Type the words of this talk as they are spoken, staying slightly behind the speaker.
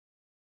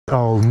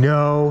Oh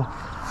no,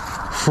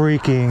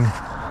 freaking.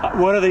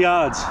 What are the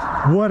odds?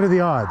 What are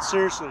the odds?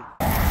 Seriously.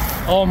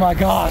 Oh my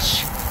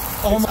gosh.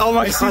 Oh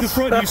my I gosh. see the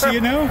front. You see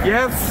it now?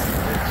 Yes.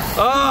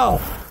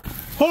 Oh.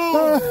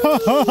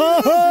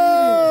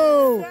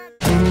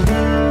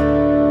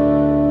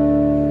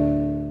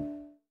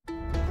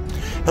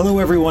 Hello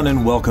everyone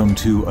and welcome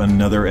to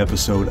another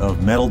episode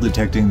of Metal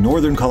Detecting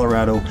Northern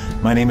Colorado.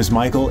 My name is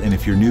Michael, and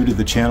if you're new to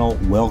the channel,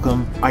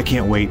 welcome. I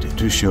can't wait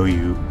to show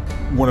you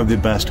one of the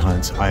best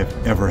hunts I've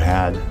ever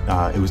had.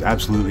 It was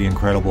absolutely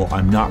incredible.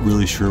 I'm not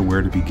really sure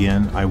where to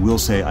begin. I will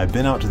say I've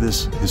been out to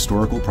this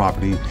historical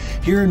property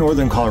here in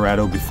Northern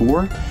Colorado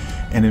before,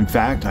 and in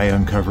fact I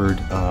uncovered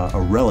a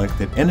relic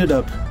that ended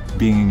up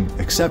being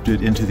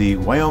accepted into the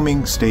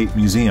Wyoming State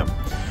Museum.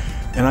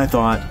 And I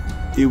thought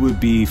it would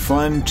be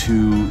fun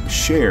to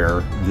share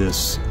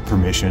this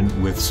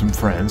permission with some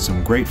friends,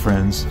 some great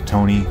friends,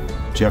 Tony,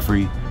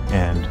 Jeffrey,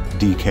 and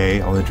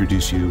DK. I'll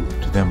introduce you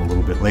to them a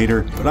little bit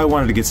later. But I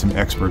wanted to get some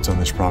experts on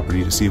this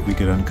property to see if we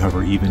could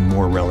uncover even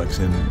more relics.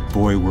 And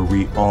boy, were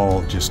we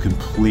all just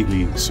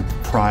completely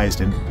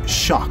surprised and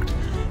shocked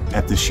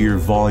at the sheer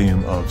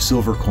volume of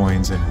silver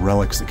coins and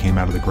relics that came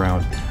out of the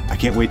ground. I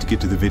can't wait to get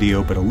to the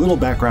video, but a little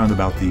background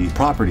about the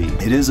property.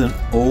 It is an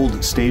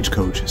old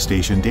stagecoach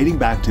station dating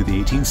back to the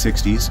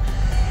 1860s.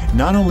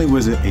 Not only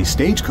was it a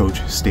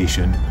stagecoach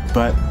station,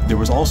 but there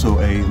was also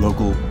a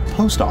local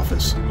post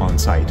office on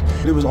site.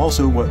 It was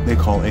also what they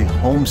call a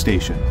home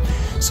station.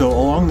 So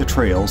along the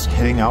trails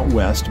heading out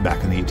west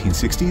back in the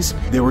 1860s,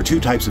 there were two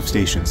types of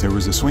stations. There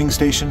was a swing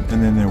station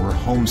and then there were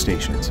home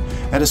stations.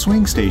 At a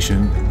swing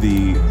station,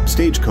 the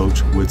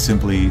stagecoach would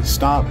simply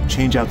stop,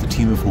 change out the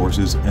team of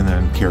horses, and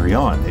then carry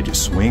on. They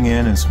just swing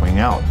in and swing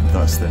out,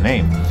 thus the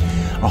name.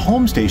 A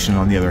home station,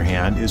 on the other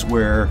hand, is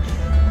where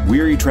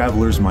weary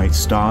travelers might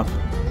stop,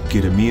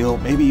 get a meal,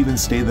 maybe even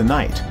stay the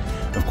night.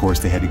 Of course,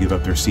 they had to give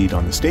up their seat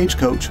on the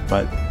stagecoach,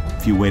 but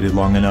if you waited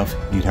long enough,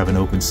 you'd have an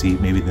open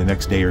seat maybe the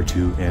next day or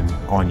two, and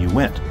on you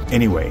went.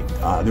 Anyway,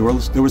 there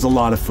was a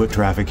lot of foot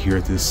traffic here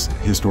at this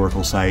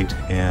historical site,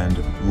 and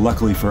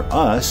luckily for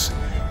us,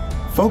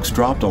 folks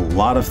dropped a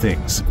lot of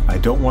things. I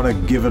don't want to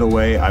give it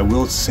away. I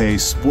will say,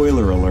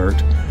 spoiler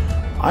alert,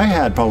 I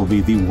had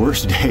probably the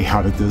worst day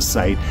out at this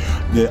site.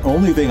 The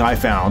only thing I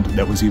found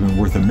that was even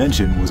worth a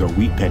mention was a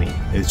wheat penny.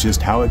 It's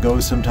just how it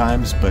goes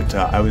sometimes, but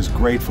I was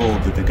grateful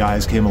that the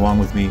guys came along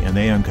with me and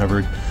they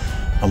uncovered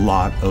a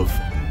lot of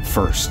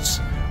firsts.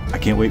 I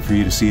can't wait for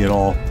you to see it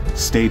all.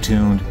 Stay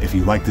tuned. If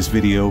you like this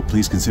video,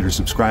 please consider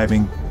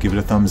subscribing, give it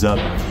a thumbs up,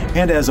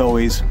 and as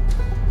always,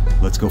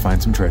 let's go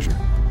find some treasure.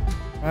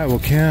 All right, well,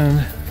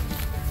 Ken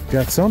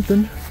got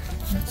something.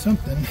 Got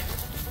something.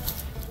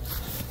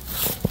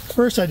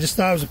 First I just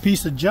thought it was a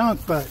piece of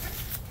junk, but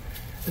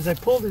as I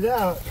pulled it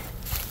out,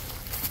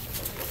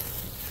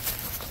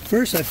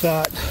 first I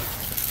thought,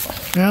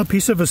 well, a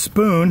piece of a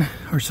spoon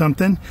or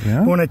something.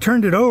 Yeah. But when I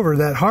turned it over,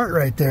 that heart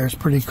right there is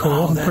pretty cool.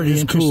 Oh, that pretty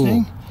is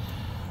interesting. Cool.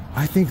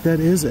 I think that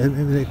is,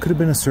 it could have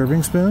been a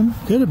serving spoon.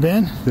 Could have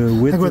been. The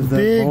width like of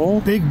the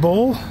bowl. Big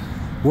bowl.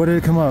 What did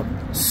it come up?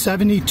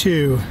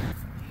 72.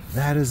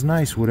 That is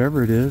nice,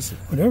 whatever it is.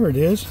 Whatever it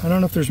is. I don't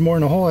know if there's more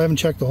in the hole. I haven't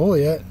checked the hole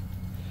yet.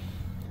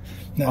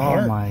 That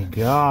heart, My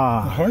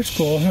God. the heart's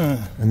cool, huh?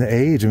 And the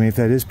age, I mean, if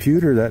that is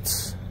pewter,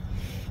 that's...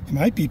 It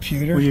might be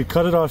pewter. Well, you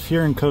cut it off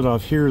here and cut it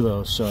off here,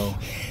 though, so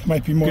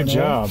Might be more. good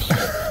job.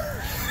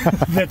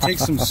 That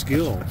takes some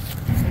skill.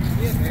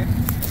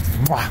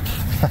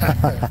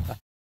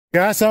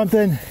 Got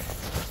something?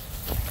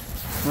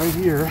 Right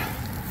here.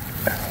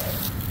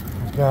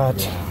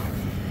 Got.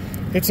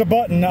 It's a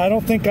button. I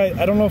don't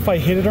know if I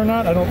hit it or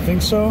not. I don't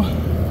think so.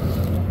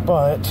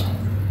 But.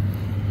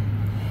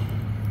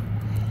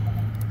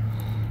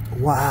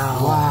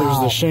 Wow. There's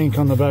the shank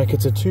on the back.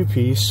 It's a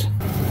two-piece.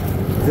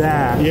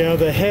 That. Yeah,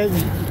 the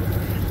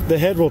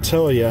head will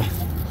tell you.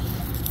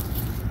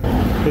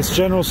 It's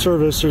general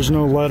service. There's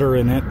no letter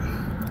in it.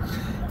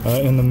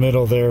 In the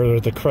middle there, where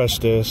the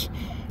crest is.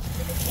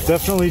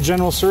 Definitely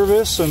general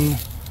service, and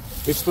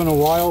it's been a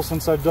while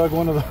since I've dug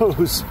one of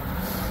those.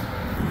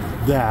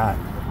 That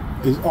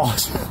is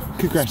awesome.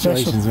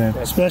 Congratulations, man.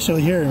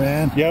 Especially here,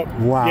 man. Yep.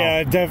 Wow.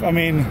 Yeah, I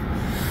mean,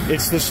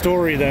 it's the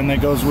story then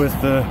that goes with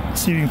the...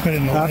 See if you can put it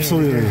in the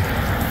Absolutely.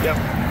 Yep.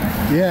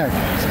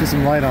 Yeah, let's get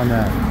some light on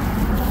that.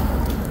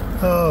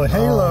 Oh,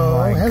 hello.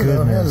 Oh, my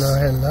goodness.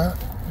 Hello.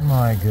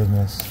 My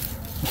goodness.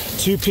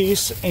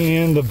 Two-piece,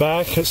 and the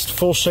back has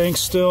full shank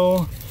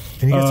still.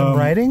 Can you get some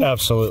writing?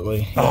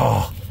 Absolutely.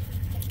 Oh,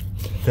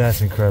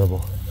 that's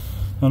incredible.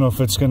 I don't know if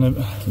it's gonna...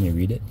 Can you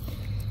read it?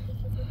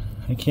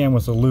 I can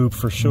with a loop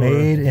for sure.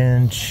 Made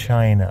in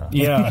China.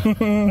 Yeah.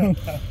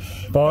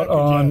 Bought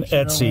on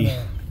Etsy.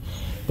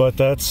 But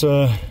that's...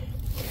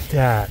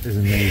 That is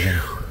amazing.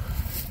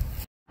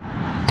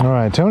 All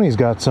right, Tony's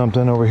got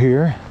something over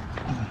here.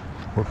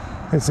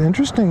 It's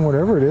interesting,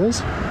 whatever it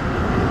is.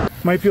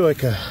 Might be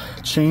like a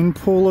chain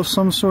pull of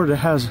some sort. It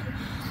has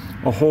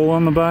a hole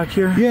on the back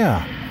here.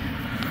 Yeah.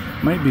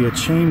 Might be a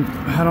chain,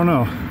 I don't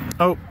know.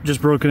 Oh,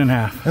 just broke it in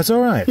half. That's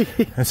all right.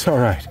 That's all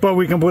right. But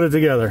we can put it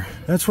together.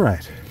 That's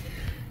right.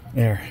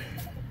 There.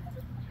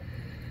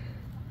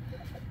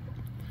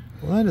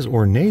 Well, that is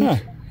ornate. Huh.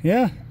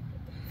 Yeah.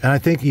 And I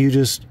think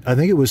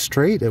it was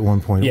straight at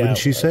one point,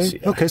 wouldn't you say?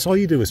 Yeah. Okay, so all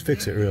you did was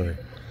fix it, really.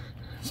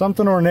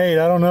 Something ornate,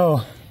 I don't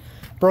know.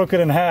 Broke it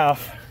in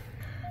half.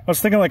 I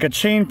was thinking like a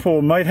chain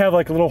pull might have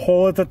like a little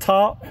hole at the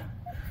top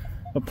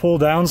to pull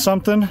down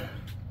something.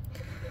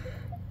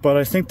 But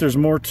I think there's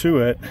more to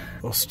it.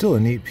 Well, still a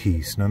neat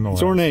piece, nonetheless.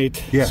 It's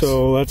ornate. Yes.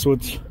 So that's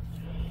what's... You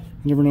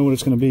never know what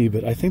it's going to be,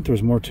 but I think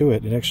there's more to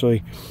it. It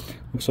actually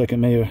looks like it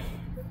may have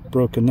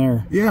broken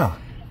there. Yeah.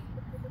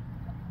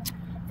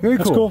 Very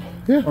That's cool.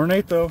 Yeah.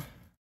 Ornate though.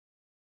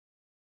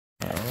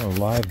 A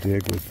live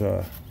dig with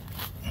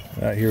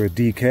out here with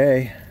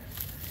DK,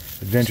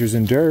 Adventures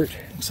in Dirt.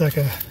 Looks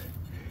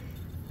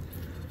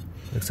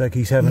like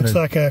he's having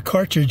like a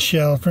cartridge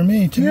shell for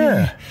me too.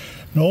 Yeah.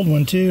 An old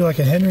one too, like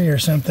a Henry or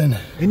something.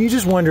 And you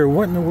just wonder,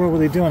 what in the world were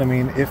they doing? I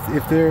mean,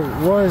 if there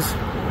was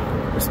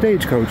a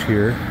stagecoach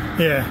here,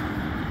 yeah,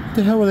 what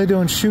the hell were they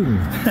doing shooting?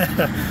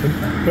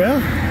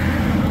 Well,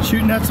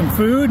 shooting at some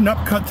food, and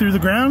up cut through the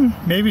ground,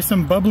 maybe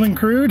some bubbling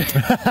crude.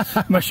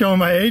 Am I showing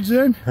my age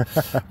then?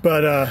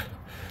 But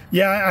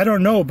yeah, I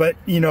don't know, but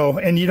you know,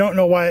 and you don't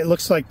know why it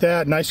looks like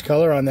that. Nice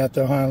color on that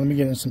though, huh? Let me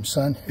get in some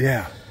sun.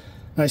 Yeah.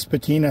 Nice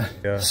patina.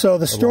 Yeah. So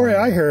the story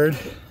I heard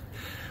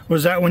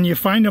was that when you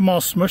find them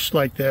all smushed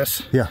like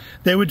this, yeah,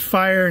 they would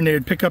fire and they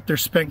would pick up their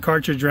spent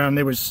cartridge round.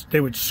 They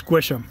would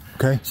squish them.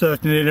 Okay. So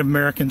that the Native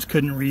Americans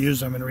couldn't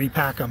reuse them and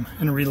repack them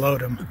and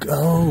reload them.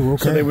 Oh,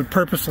 okay. So they would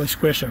purposely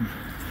squish them.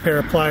 Pair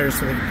of pliers,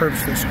 so they could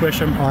purposely squish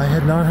them. I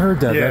had not heard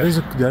that. Yeah.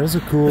 That is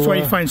a cool. That's why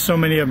you find so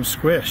many of them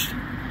squished.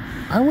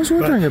 I was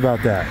wondering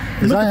about that,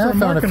 because I have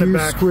found a few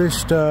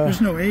squished.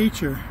 There's no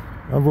H or.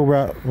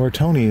 Where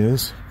Tony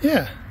is.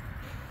 Yeah.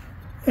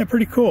 Yeah,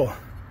 pretty cool.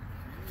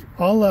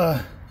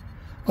 I'll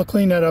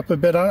clean that up a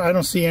bit. I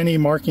don't see any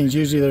markings.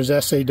 Usually there's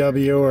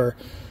SAW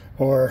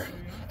or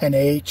an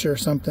H or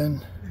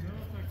something.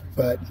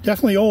 But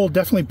definitely old,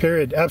 definitely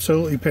period,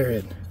 absolutely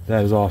period.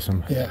 That is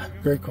awesome. Yeah,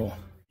 very cool.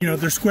 You know,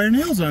 there's square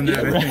nails on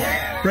that, I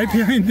think, right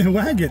behind the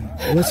wagon.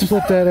 Let's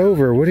flip that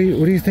over. What do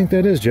you think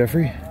that is,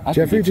 Jeffrey? I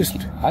think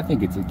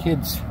it's a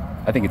kid's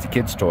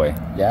toy.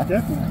 Yeah.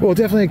 Definitely. Well,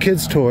 definitely a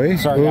kid's toy.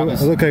 Sorry,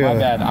 my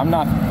bad. I'm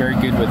not very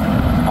good with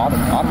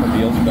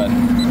automobiles, but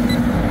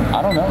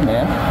I don't know,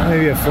 man.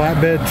 Maybe a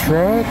flatbed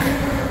truck.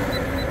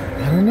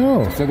 I don't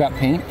know. Still got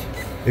paint.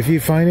 If you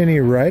find any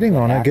writing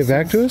on it, get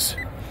back to us.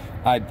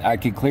 I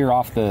could clear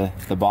off the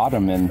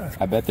bottom, and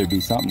I bet there'd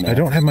be something there. I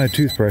don't have my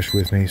toothbrush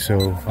with me,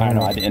 so I don't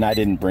know. And I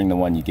didn't bring the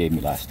one you gave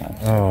me last time.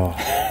 Oh,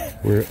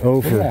 we're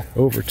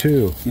over 2.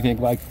 You think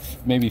like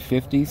maybe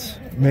 50s?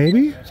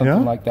 Maybe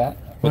something like that.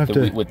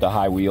 With the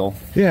high wheel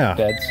beds. Yeah.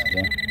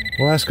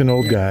 We'll ask an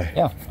old guy.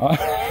 Yeah.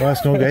 We'll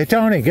ask an old guy. Hey,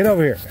 Tony, get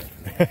over here.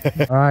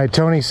 All right,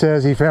 Tony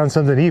says he found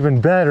something even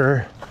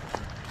better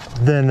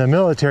than the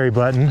military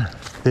button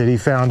that he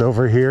found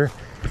over here.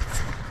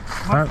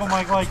 Michael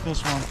might like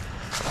this one.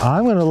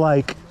 I'm going to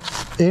like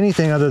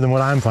anything other than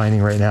what I'm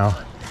finding right now,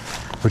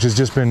 which has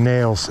just been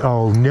nails.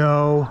 Oh,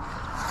 no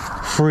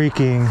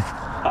freaking.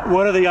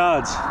 What are the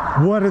odds?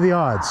 What are the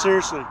odds?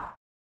 Seriously.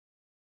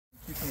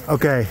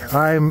 Okay,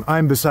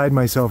 I'm beside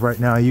myself right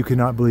now. You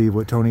cannot believe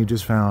what Tony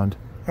just found.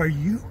 Are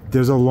you?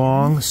 There's a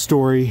long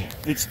story.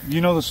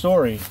 You know the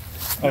story.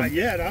 Not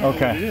yet. I don't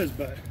know what it is,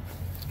 but.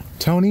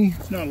 Tony?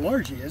 It's not a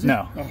largie, is it?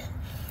 No. Oh.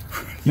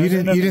 You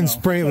didn't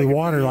spray it with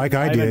water like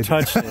I did. I haven't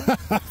touched it.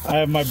 I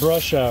have my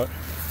brush out.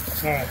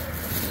 All right.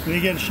 Can you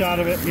get a shot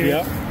of it here?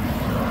 Yep.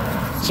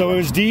 So it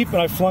was deep,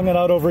 and I flung it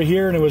out over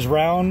here, and it was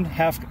round,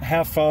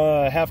 half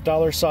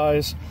dollar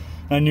size.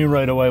 And I knew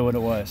right away what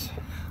it was.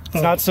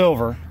 It's not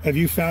silver. Have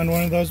you found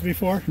one of those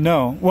before?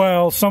 No.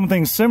 Well,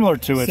 something similar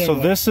to it. So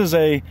this is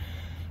a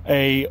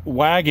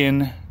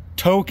wagon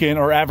token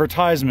or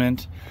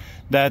advertisement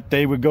that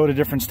they would go to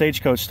different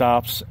stagecoach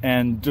stops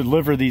and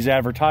deliver these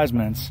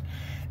advertisements.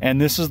 And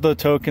this is the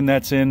token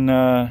that's in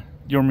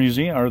your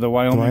museum, or the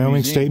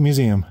Wyoming State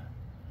Museum.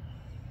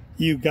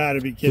 You gotta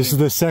be kidding. This is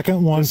the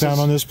second one found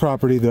on this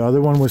property. The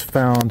other one was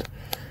found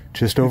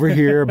just over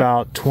here,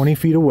 about 20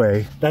 feet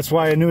away. That's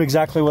why I knew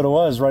exactly what it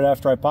was right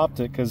after I popped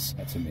it, because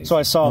so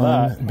I saw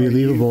that.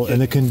 Unbelievable.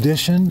 And the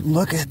condition,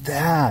 look at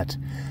that.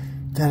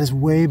 That is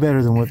way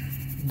better than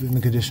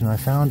the condition I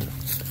found.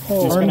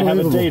 Oh, it's going to have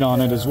a date on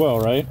it as well,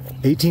 right?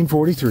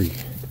 1843.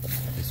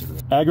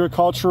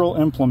 Agricultural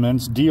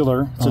implements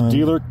dealer. It's a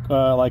dealer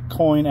like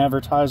coin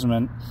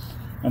advertisement,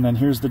 and then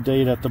here's the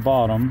date at the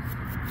bottom.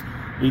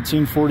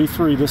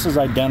 1843. This is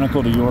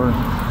identical to your.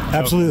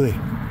 Absolutely.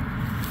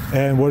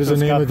 And what is the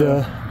name of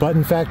the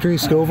button factory?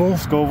 Scoville?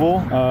 Scoville.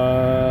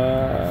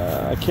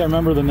 I can't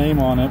remember the name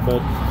on it, but...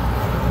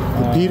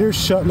 the Peter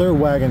Schuttler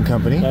Wagon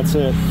Company. That's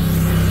it.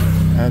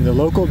 And the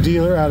local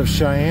dealer out of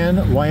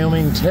Cheyenne,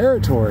 Wyoming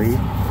Territory,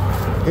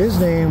 his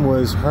name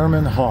was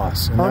Herman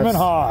Haas. Herman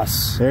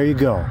Haas. There you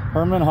go.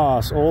 Herman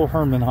Haas. Old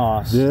Herman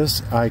Haas.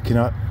 This, I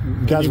cannot...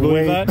 Can you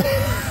believe that?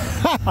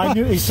 I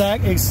knew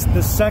exactly...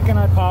 The second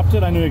I popped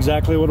it, I knew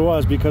exactly what it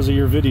was because of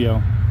your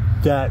video.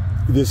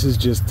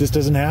 This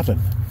doesn't happen.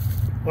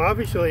 Well,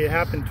 obviously it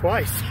happened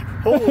twice.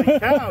 Holy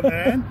cow,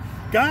 man.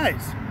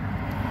 Guys,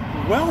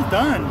 Well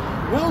done.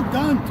 Well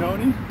done,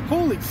 Tony.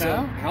 Holy cow. So,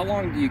 how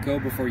long do you go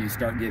before you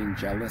start getting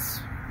jealous?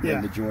 Yeah.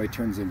 When the joy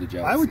turns into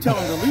jealousy? I would tell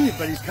him to leave,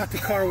 but he's got the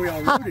car we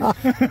all rode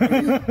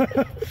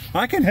in.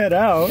 I can head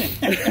out.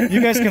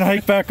 You guys can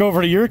hike back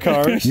over to your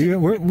cars.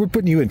 We're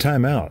putting you in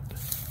timeout.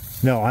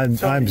 No, I'm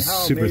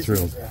super amazing.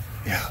 thrilled.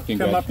 Yeah.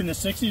 Come up in the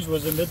 60s,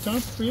 was it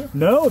mid-top for you?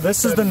 No,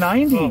 this is the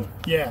 90. Oh,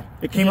 yeah.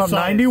 It came up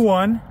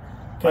 91.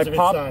 Because of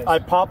its size. I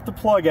popped the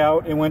plug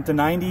out and went to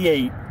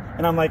 98.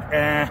 And I'm like,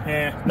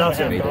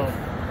 nothing. It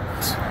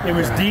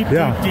was deep,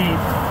 deep, deep.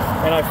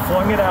 And I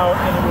flung it out,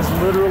 and it was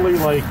literally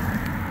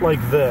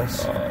like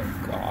this. Oh,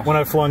 gosh. When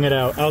I flung it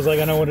out, I was like,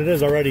 I know what it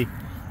is already.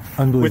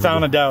 Unbelievable.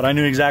 Without a doubt, I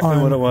knew exactly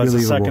what it was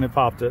the second it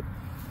popped it.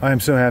 I am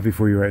so happy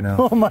for you right now.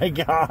 Oh my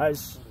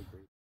gosh.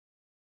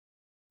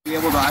 Be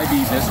able to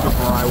ID this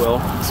before I will.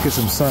 Let's get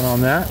some sun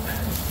on that.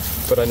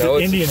 But I know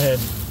it's Indian head.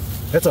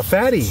 That's a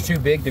fatty. It's too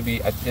big to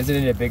be. Isn't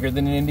it bigger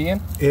than an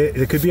Indian?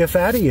 It could be a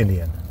fatty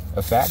Indian.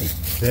 A fatty.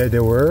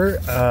 There were.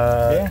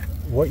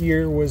 What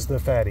year was the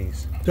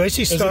fatties? Do I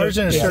see stars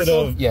in a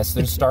circle? Yes,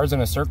 there's stars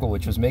in a circle,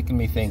 which was making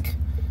me think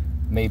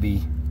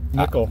maybe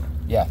Nickel.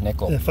 Yeah,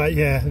 nickel.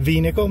 V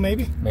nickel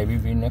maybe? Maybe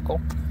V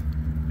nickel.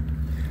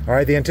 All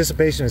right, the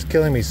anticipation is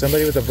killing me.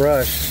 Somebody with a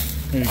brush.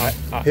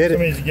 Hit it.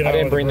 I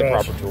didn't bring the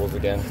proper tools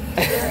again.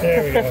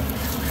 There we go.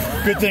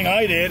 Good thing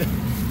I did.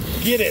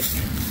 Get it.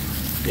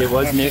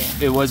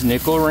 It was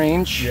nickel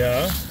range.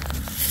 Yeah.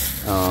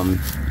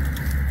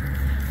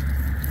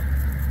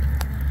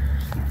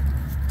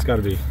 It's got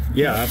to be.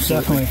 Yeah,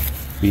 absolutely. Definitely.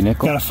 V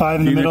nickel. Got a 5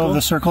 in the middle of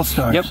the circle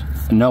stars. Yep.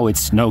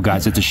 No,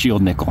 guys, it's a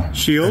shield nickel.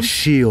 Shield? A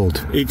shield.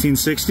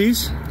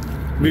 1860s?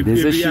 It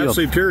is a shield.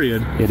 Absolutely,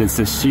 period. It is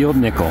a shield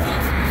nickel. We'll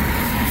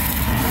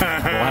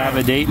have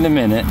a date in a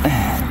minute.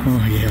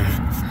 Oh,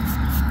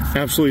 yeah.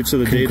 Absolutely to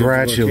the date.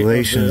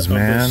 Congratulations,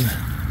 man.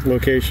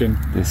 Location.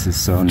 This is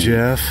so neat.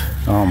 Jeff.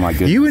 Oh my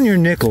goodness. You and your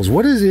nickels.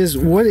 What is this?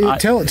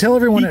 Tell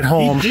everyone at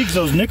home. He digs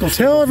those nickels.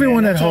 Tell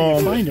everyone at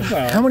home.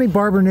 How many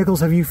Barber nickels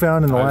have you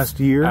found in the last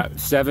year?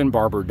 7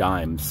 Barber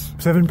dimes.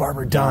 7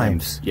 Barber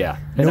dimes. Yeah.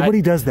 And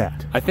Nobody does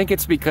that. I think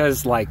it's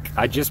because I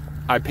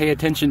pay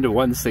attention to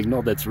one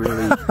signal that's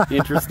really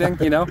interesting,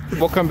 you know?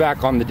 We'll come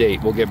back on the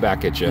date. We'll get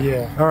back at you.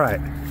 Yeah. All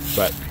right.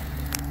 But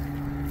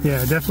yeah,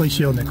 definitely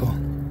shield nickel.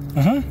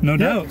 No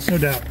doubt. No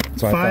doubt.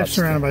 5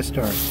 surrounded by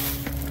stars.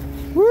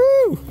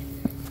 Woo!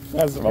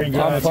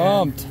 I'm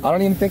pumped. I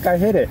don't even think I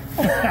hit it.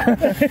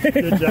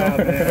 Good job,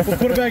 man. We'll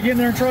put it back in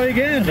there and try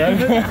again,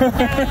 David.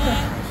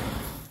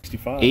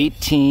 65.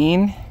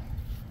 18.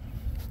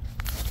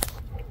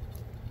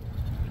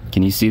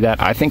 Can you see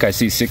that? I think I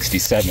see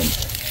 67.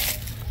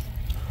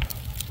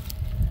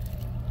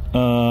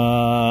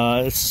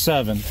 It's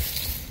 7.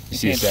 You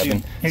see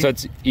 7? So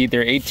it's either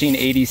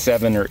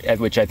 1887 or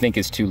which I think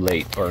is too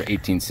late, or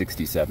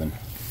 1867.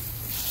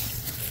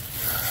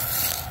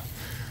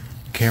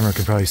 Camera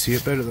can probably see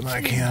it better than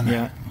I can.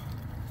 Yeah.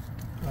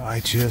 I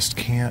just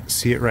can't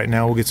see it right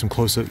now. We'll get some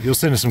close-up. You'll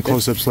send us some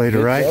close-ups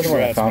later, right? The other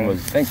one I found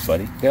was, thanks,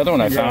 buddy. The other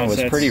one I found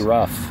was pretty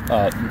rough.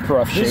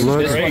 Rough shape. This one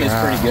is pretty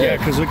good. Yeah,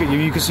 because look at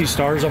you can see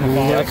stars on the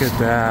bottom. Look at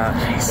that.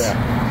 Nice.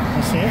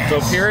 Yeah.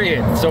 So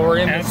period. So we're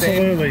in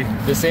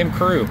the same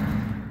crew.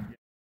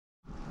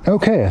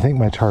 Okay, I think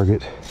my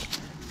target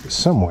is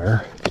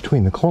somewhere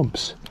between the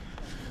clumps.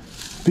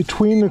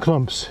 Between the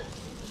clumps.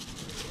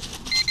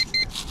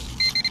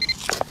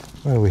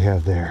 What do we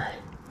have there?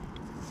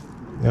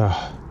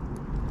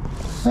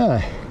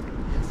 A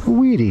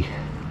weedy.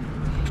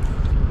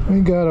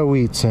 We got a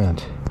wheat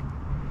scent.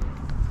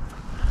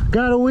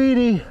 Got a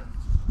weedy.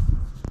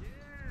 Yeah.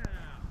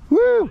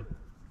 Woo!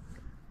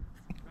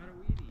 Got a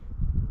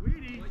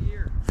weedy. What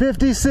year?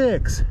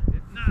 56.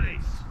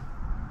 Nice.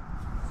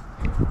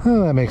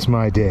 Oh, that makes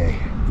my day.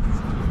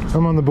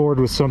 I'm on the board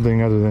with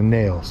something other than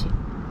nails.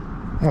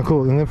 Oh,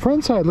 cool. And the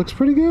front side looks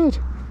pretty good.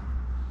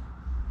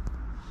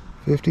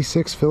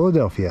 56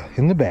 Philadelphia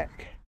in the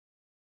back.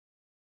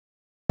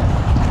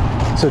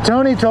 So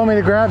Tony told me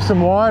to grab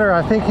some water.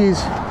 I think he's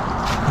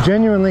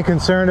genuinely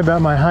concerned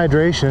about my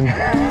hydration.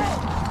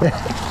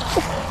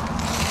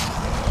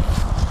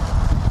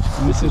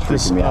 This is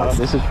freaking me out.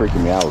 This is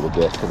freaking me out a little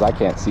bit because I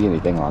can't see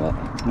anything on it.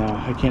 No,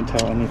 I can't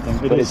tell anything.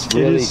 But it's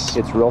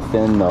real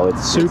thin though.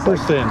 It's super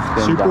thin,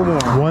 super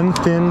warm. One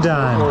thin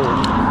dime.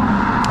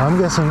 I'm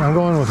guessing I'm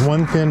going with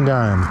one thin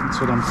dime. That's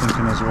what I'm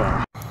thinking as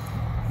well.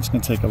 It's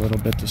gonna take a little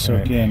bit to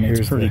soak in.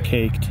 It's pretty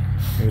caked.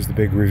 Here's the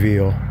big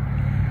reveal.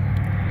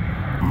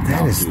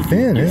 That is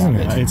thin, isn't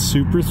it? It's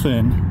super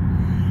thin.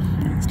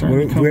 Do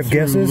we have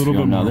guesses? A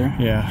little bit more.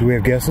 Yeah. Do we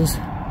have guesses?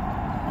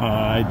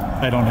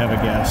 I don't have a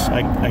guess.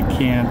 I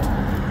can't.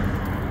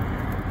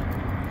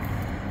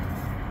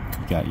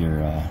 You got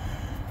your.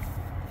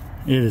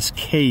 It is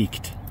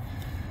caked.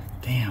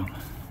 Damn.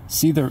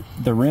 See, the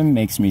rim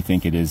makes me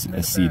think it is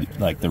a seed.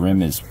 Like the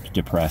rim is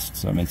depressed,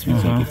 so it makes me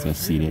think it's a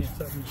seeded.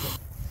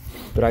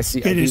 But I see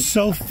it is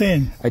so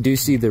thin. I do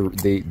see the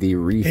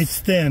reef. It's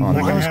thin. Well,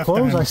 I was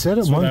close. I said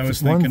it. That's what I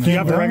was thinking. Do you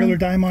have a regular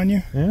dime on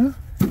you? Yeah.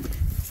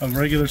 A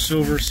regular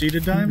silver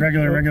seated dime?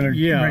 Regular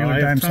Yeah, regular I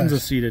dime have tons size.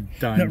 of seated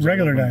dimes. No,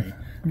 regular dime.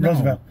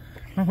 Roosevelt.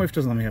 My wife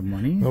doesn't let me have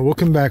money. Well, we'll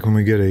come back when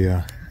we get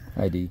a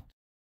ID.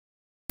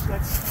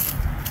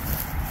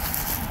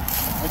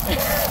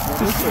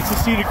 It's a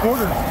seated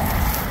quarter.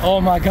 Oh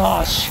my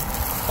gosh.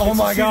 Oh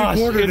my gosh.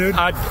 Quarter, dude.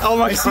 Oh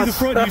my I see the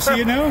front. Do you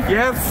see it now?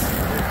 Yes.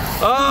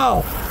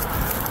 Oh,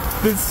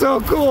 that's so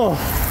cool.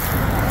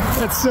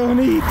 That's so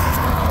neat.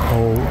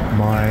 Oh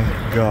my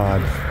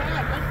God.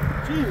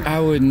 I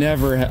would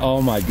never.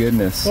 Oh my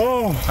goodness.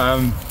 Oh.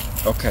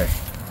 Okay.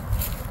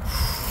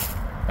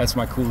 That's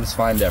my coolest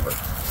find ever.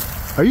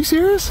 Are you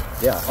serious?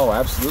 Yeah. Oh,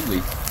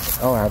 absolutely.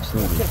 Oh,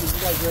 absolutely.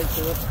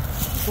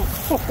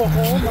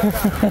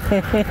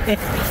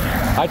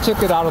 I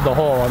took it out of the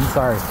hole. I'm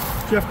sorry.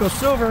 Jeff goes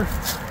silver.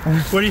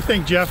 What do you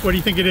think, Jeff? What do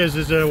you think it is?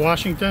 Is it a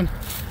Washington?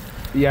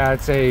 Yeah,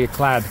 it's a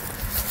clad.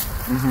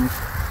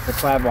 The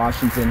clad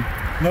Washington.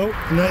 Nope.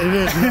 No, it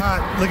is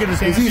not. Look at his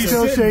hands. Is he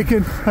still shaking?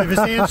 If his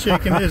hand's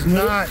shaking, it is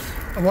not.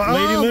 Well,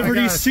 Lady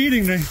Liberty's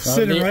sitting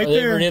right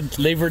there.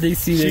 Liberty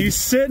seated. She's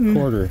sitting.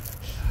 Quarter.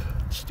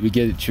 Should we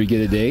get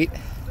a date?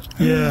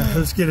 Yeah,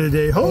 let's get a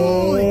date.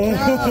 Holy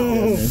cow!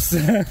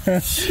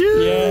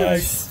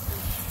 Yes.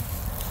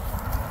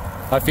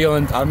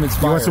 I'm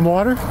inspired. You want some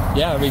water?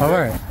 Yeah, All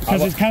right.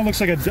 Because it kind of looks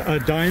like a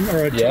dime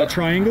or a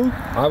triangle.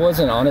 I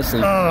wasn't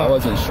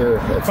sure.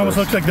 Almost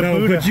looks like the No,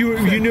 Buddha. but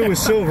you knew it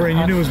was silver and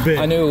you knew it was big.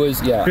 I knew it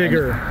was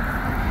Bigger.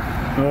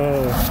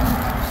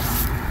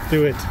 Oh,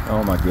 do it.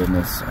 Oh my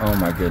goodness. Oh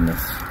my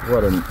goodness.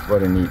 What a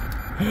neat.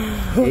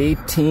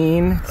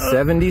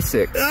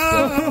 1876.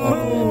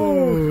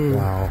 Oh.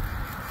 Wow.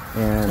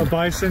 And A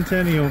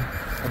bicentennial.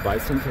 a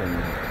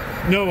bicentennial.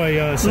 No,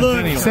 a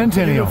centennial.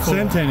 Centennial.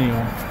 Centennial.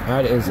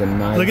 That is a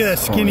nice. Look at that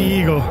skinny coin.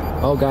 eagle.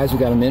 Oh, guys, we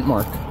got a mint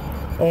mark.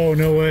 Oh,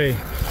 no way.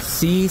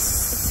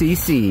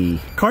 CCC.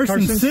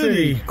 Carson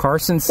City.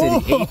 Carson City.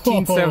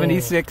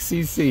 1876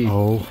 CC.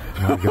 Oh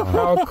my God.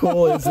 How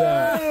cool is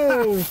that?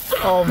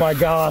 Oh my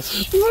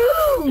gosh.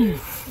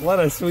 What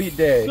a sweet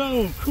day.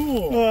 So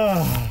cool.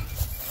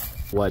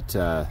 What,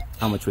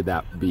 how much would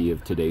that be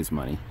of today's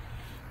money?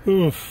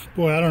 Oof.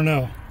 Boy, I don't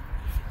know.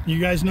 You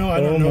guys know?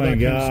 I don't know that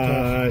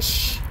kind of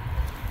stuff.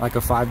 Like a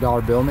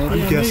 $5 bill, maybe?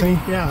 Yeah, guessing?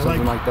 maybe. Yeah,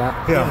 Something like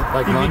that? Yeah.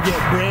 Like you lunch? could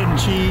get bread and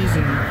cheese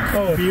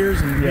and beers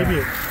and maybe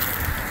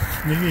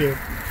a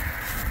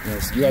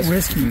Yes, you guys,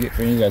 whiskey. You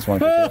guys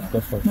want to pick it up? Go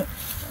for it.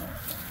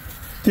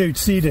 dude,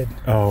 seeded.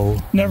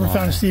 Oh. Never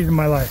found a seed in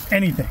my life.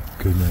 Anything.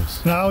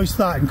 Goodness. And I always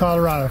thought in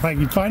Colorado, if I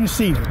could find a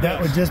seeded,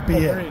 that would just be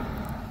it.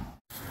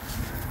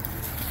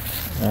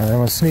 All right, I'm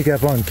gonna sneak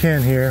up on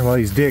Ken here while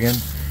he's digging.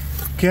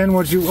 Ken,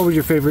 what was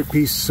your favorite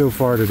piece so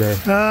far today?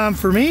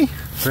 For me?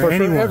 For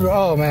anyone.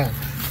 Oh man.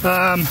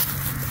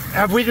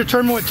 Have we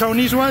determined what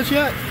Tony's was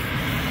yet?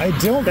 I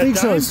don't think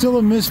so. dime? It's still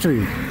a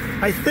mystery.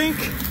 I think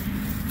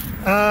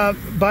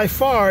by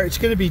far it's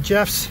going to be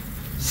Jeff's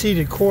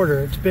seeded quarter.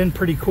 It's been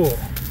pretty cool.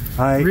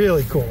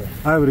 Really cool.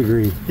 I would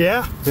agree.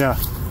 Yeah? Yeah.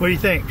 What do you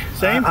think?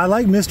 Same? I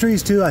like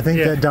mysteries too. I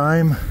think that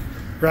dime,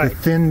 right. the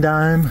thin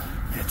dime.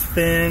 It's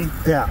thin.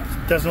 Yeah.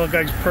 Doesn't look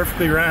like it's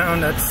perfectly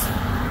round. That's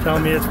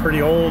telling me it's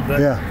pretty old. But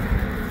Yeah.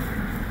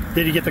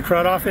 did he get the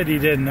crud off it? He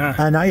didn't,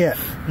 huh? Not yet.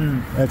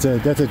 That's a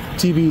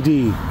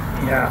TBD.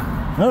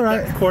 Yeah. All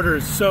right. That quarter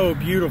is so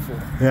beautiful.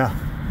 Yeah.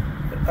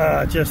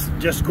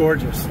 Just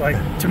gorgeous. Like,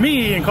 to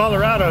me, in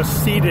Colorado,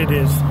 seeded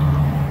is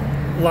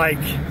like,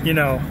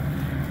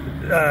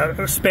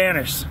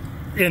 Spanish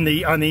on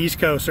the East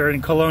Coast or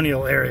in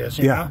colonial areas,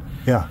 you know?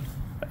 Yeah.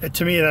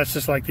 To me, that's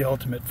just like the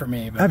ultimate for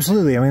me. But,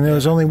 Absolutely. I mean, there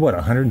was only,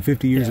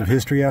 150 years of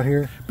history out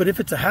here? but if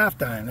it's a half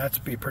dime,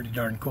 that'd be pretty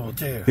darn cool,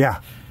 too. Yeah,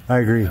 I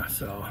agree. Yeah,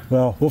 so.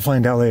 Well, we'll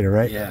find out later,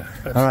 right? Yeah.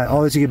 All right, I'll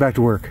let you get back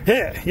to work.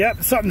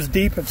 Yep, something's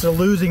deep. It's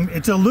eluding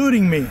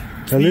me.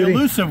 It's the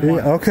elusive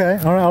one. Okay,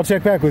 all right, I'll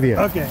check back with you.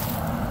 Okay.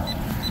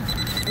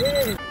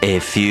 A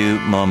few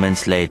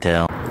moments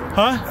later.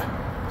 Huh?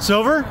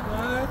 Silver?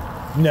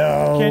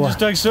 No. Ken just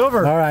dug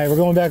silver. All right, we're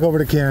going back over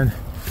to Ken.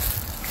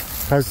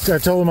 I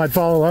told him I'd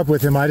follow up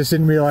with him. I just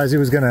didn't realize it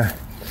was going to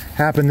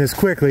happen this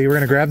quickly. We're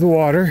going to grab the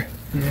water.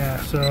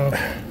 Yeah, so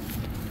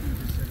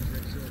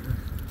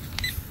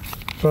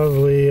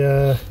probably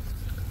 8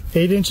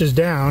 inches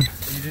down.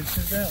 8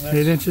 inches down.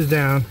 8 inches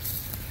down.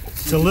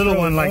 It's a little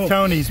one like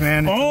Tony's,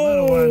 man. It's a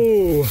little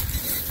one.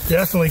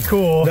 Definitely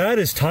cool. That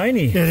is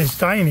tiny. It is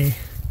tiny.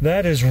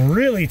 That is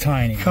really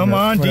tiny. Come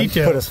on,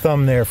 details. Put a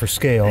thumb there for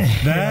scale.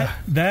 I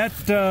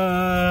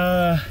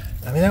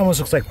mean, that almost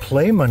looks like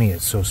play money.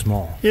 It's so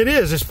small. It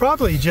is. It's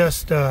probably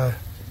just.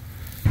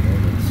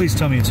 Please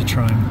tell me it's a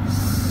trime.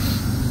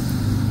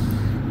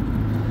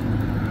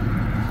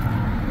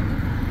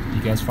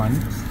 You guys find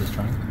this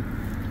trime?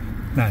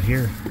 Not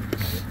here.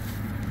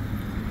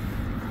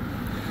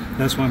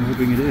 That's why I'm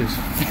hoping it is.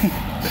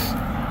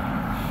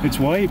 It's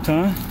wiped,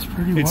 huh? It's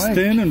pretty It's wiped.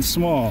 thin and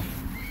small.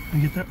 Let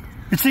me get that.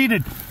 It's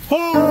seeded.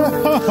 Oh!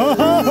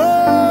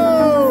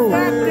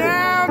 Back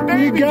down,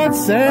 baby. You got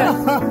set.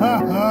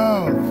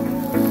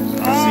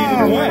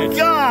 Oh my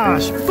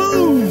gosh!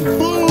 Boom!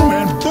 Boom!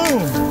 And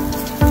boom!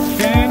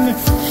 Ken.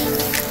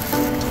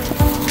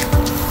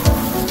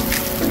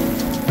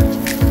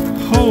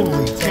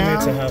 Holy cow!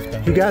 it's a half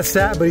down. He got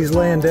sat, but he's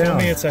laying down. Tell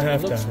me it's a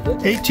half down.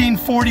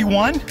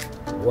 1841.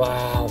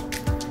 Wow.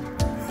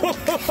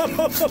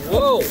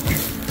 Whoa.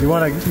 You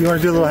wanna do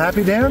a little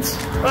happy dance?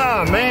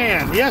 Oh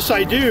man, yes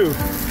I do.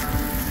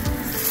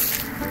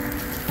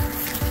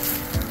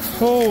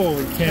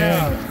 Holy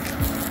cow.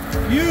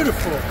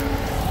 Beautiful.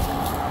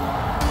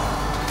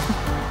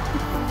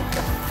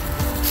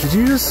 Did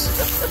you just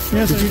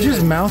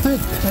just mouth it?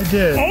 I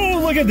did. Oh,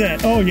 look at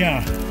that. Oh,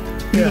 yeah.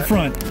 In the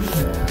front.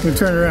 We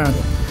turn around.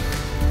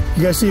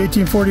 You guys see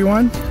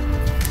 1841?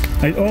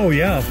 Oh,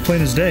 yeah.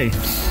 Plain as day.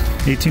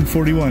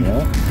 1841.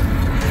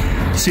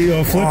 Yeah. See,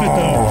 flip it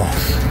though.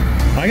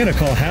 I got to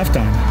call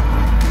halftime.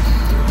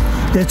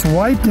 It's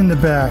wiped in the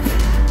back.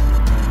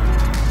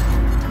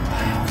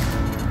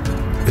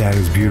 That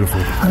is beautiful.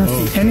 I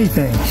don't see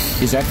anything.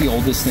 Is that the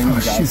oldest thing you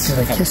guys Can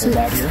I have kiss pulled it?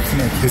 out here?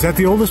 Is that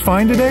the oldest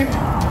find today?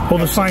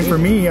 Oldest find for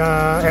me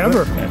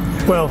ever.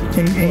 Well,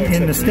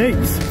 in the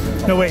States.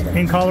 No, wait,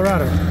 in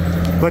Colorado.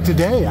 But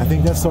today, I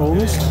think that's the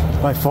oldest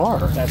by far.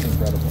 That's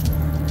incredible.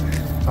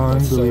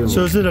 Unbelievable.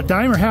 So is it a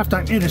dime or half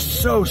dime? It is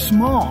so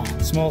small.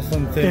 Small,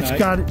 thin. It's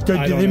got. Do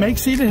they make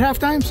seated half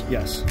dimes?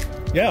 Yes.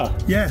 Yeah.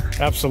 Yeah.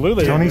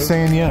 Absolutely. Tony's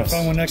saying yes. I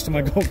found one next to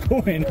my gold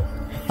coin.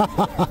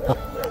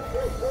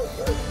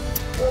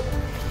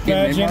 Get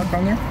a name mark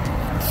on there?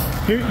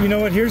 Here, you know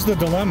what? Here's the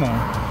dilemma.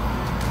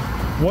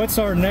 What's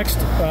our next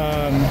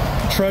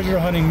treasure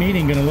hunting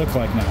meeting going to look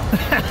like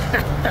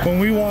now? When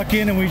we walk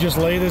in and we just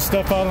lay this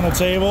stuff out on the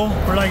table,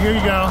 We're like, here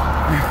you go.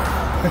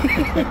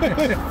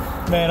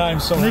 man, I'm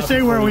so. When they happy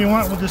say where for we you.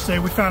 want, we'll just say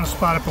we found a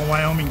spot up in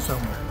Wyoming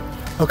somewhere.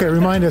 Okay,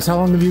 remind us, how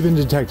long have you been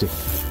detecting?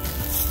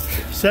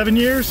 7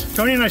 years.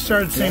 Tony and I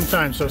started at the same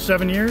time, so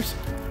 7 years.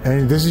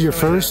 And this is your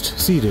first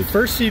seated.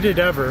 First seated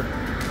ever.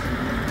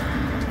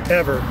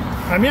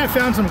 I mean, I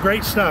found some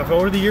great stuff.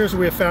 Over the years,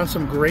 we have found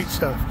some great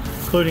stuff,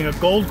 including a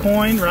gold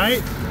coin,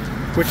 right?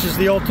 Which is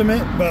the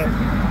ultimate, but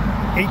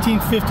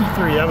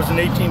 1853. That was in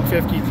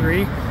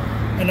 1853.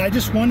 And I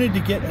just wanted to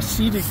get a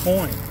seated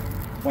coin.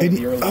 One of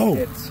the early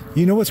hits.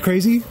 You know what's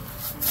crazy?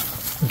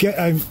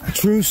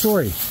 True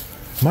story.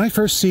 My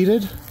first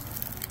seated,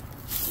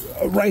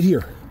 right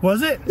here.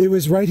 Was it? It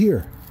was right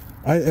here.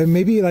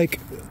 Maybe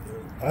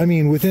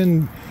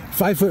within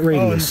 5 foot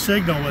radius. Oh, and the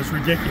signal was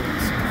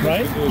ridiculous.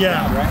 Right?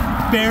 Yeah,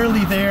 right?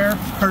 Barely there.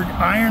 Heard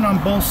iron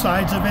on both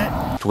sides of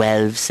it.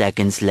 12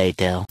 seconds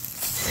later.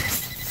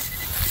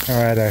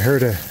 All right, I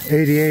heard a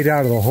 88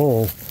 out of the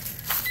hole.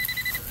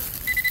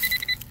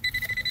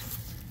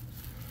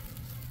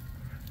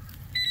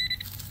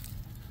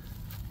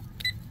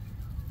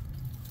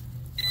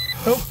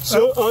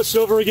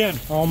 Silver again.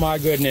 Oh my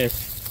goodness.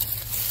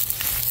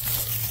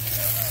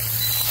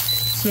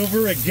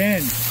 Silver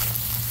again.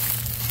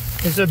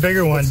 It's a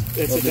bigger one.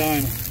 It's a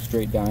dime.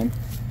 Straight dime.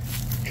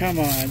 Come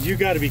on, you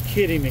got to be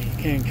kidding me,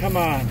 Ken. Come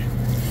on.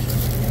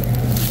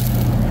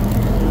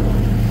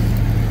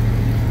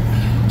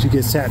 Did you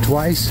get sat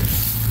twice?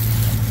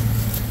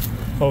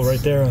 Oh,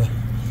 right there.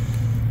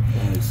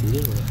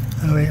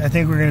 Oh, wait, I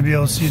think we're going to be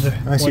able to see the.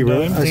 I see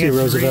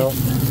Roosevelt.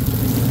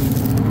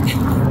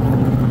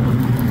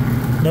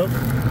 Nope.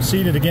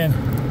 Seated again.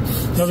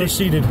 Another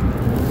seated.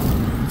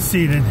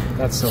 Seated.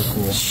 That's so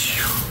cool.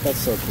 That's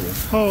so cool.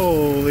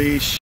 Holy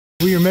sh!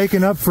 We are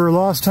making up for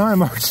lost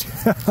time, aren't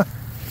you?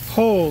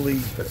 Holy.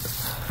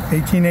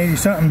 1880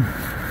 something.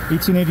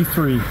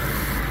 1883.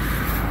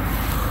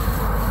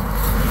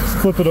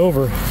 Flip it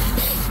over.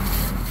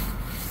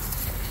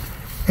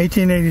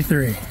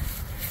 1883.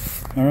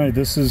 All right,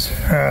 this is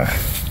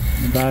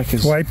the back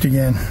is Wiped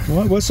again.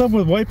 What's up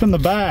with wiping the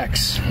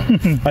backs?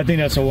 I think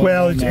that's a one.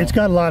 Well, it's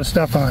got a lot of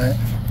stuff on it.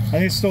 I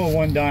think it's still a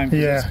one dime.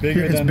 Yeah, it's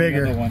bigger it's than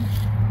bigger. the other one.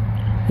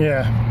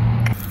 Yeah.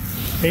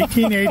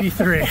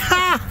 1883.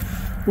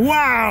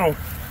 Wow.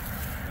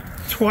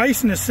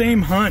 Twice in the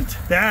same hunt.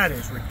 That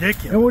is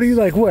ridiculous. And what are you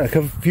like? What?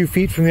 A few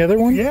feet from the other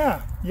one?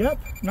 Yeah. Yep.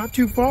 Not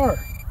too far.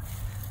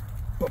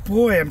 But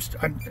boy,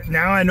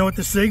 now I know what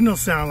the signals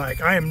sound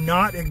like. I am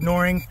not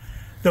ignoring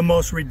the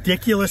most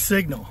ridiculous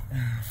signal.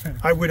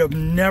 I would have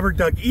never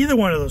dug either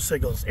one of those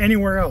signals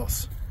anywhere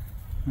else.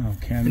 Oh,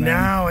 Ken. And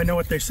now I know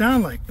what they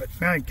sound like. But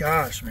my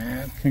gosh,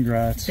 man.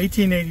 Congrats.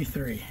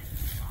 1883.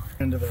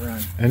 End of the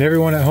run. And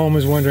everyone at home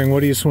is wondering,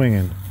 what are you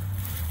swinging?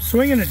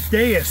 Swinging a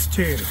Deus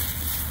too.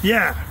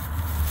 Yeah.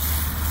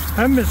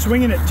 I haven't been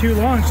swinging it too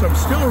long, so I'm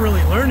still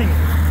really learning it.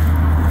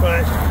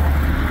 But,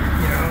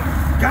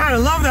 God, I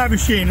love that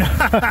machine.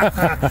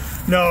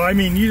 No, I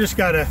mean, you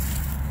gotta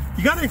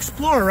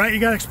explore, right? You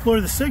gotta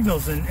explore the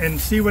signals and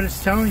see what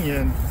it's telling you.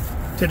 And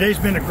today's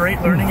been a great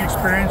learning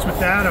experience with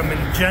that. I'm in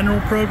a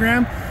general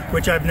program,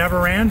 which I've never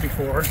ran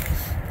before.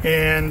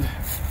 And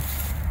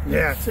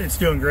yeah, it's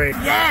doing great.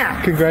 Yeah!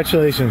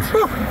 Congratulations.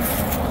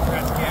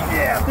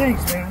 Yeah,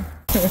 thanks, man.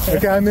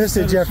 Okay, I missed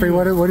it, Jeffrey.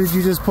 What did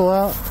you just pull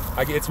out?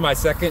 It's my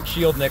second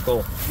shield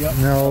nickel. Yep.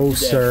 No,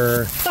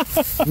 sir.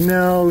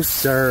 No,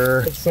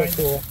 sir. That's so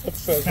cool. That's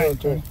so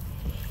cool.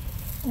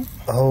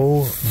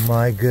 Oh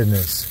my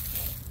goodness.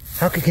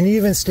 How can you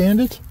even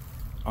stand it?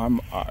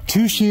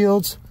 2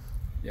 shields.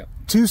 Yep.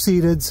 2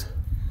 seateds.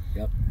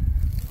 Yep.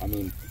 I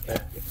mean,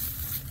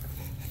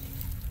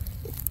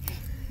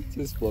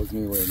 Just blows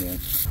me away, man.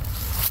 Let's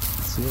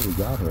see what we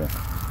got here.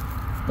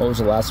 What was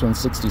the last one?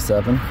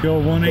 67? Yo,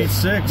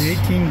 186.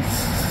 18.6.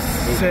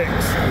 Oh, is it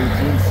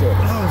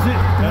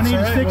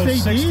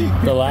 186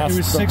 AD? The last. It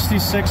was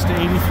 66 to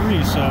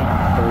 83, so.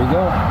 There we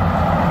go.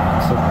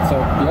 So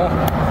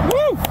yeah.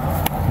 Woo!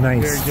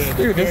 Nice. Very good.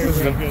 Dude, this is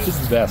Very good.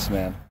 the best,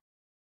 man.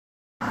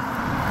 All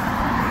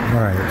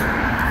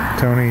right,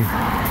 Tony,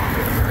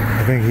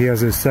 I think he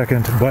has his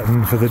second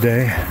button for the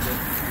day.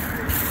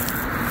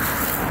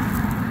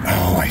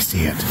 Oh, I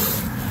see it.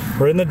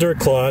 We're in the dirt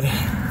clod.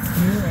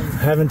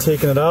 Haven't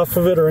taken it off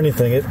of it or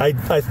anything. I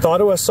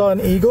thought I saw an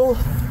eagle.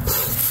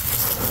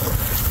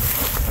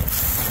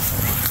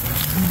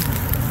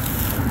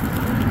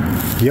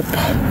 Yep.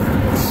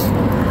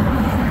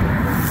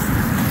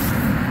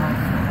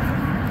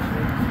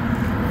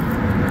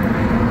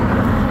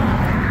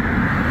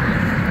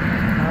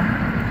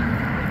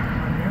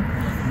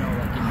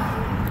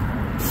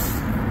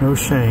 No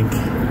shank.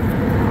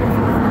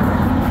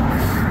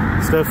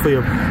 It's definitely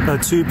a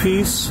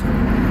two-piece.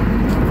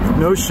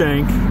 No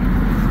shank.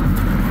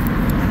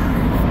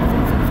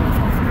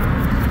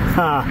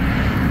 Ha.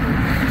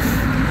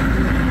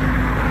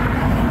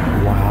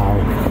 Wow.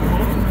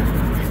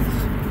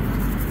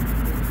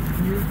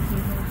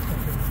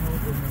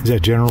 Is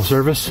that general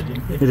service?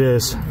 It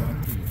is.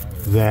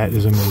 That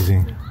is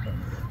amazing.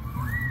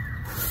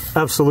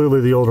 Absolutely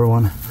the older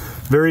one.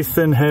 Very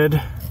thin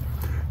head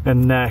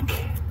and neck.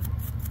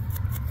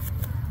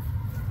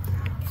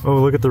 Oh,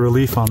 look at the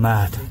relief on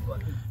that.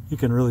 You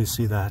can really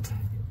see that.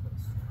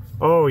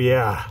 Oh,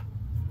 yeah.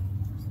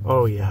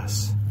 Oh,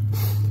 yes.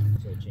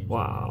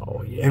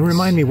 Wow. Yes. And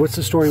remind me, what's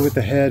the story with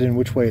the head and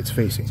which way it's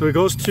facing? So it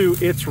goes to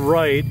its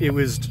right. It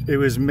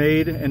was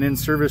made and in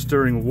service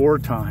during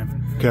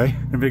wartime. Okay.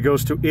 And if it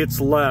goes to its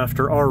left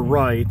or our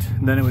right,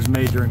 then it was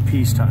made during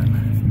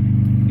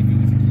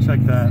peacetime. Check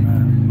that,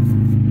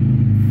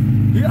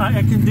 man. Yeah,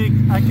 I can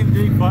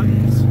dig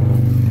buttons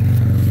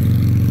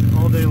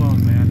all day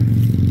long, man.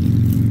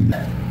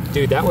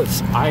 Dude,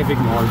 I've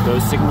ignored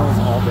those signals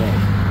all day.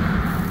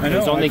 I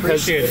know, I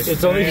appreciate it.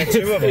 It's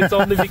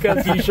only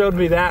because you showed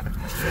me that.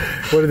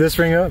 What did this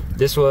ring up?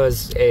 This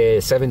was a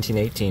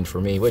 1718 for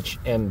me, which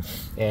and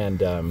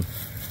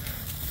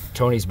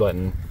Tony's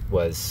button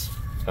was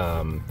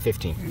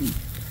 15.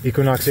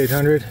 Equinox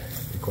 800?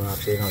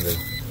 Equinox 800.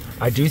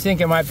 I do think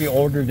it might be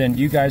older than,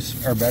 you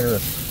guys are better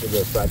for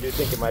this, but I do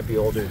think it might be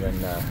older than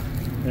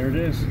There it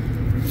is.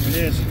 It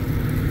is.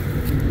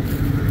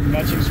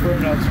 Matching square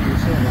nuts for the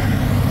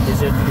silver. Is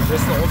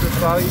this the older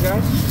style, you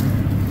guys?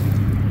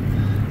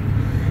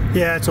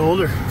 Yeah, it's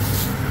older.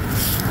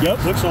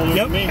 Yep, looks older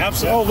than me.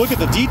 Absolutely. Oh, look at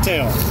the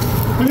detail.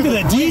 Look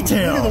at the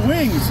detail. Look at the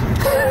wings.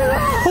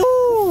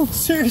 Woo!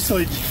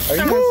 Seriously.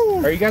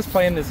 Are you guys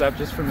playing this up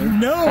just for me?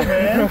 No,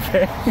 man.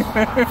 Okay.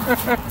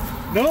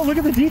 No, look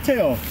at the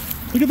detail.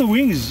 Look at the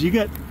wings. You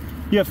got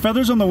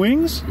feathers on the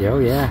wings? Oh,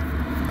 yeah.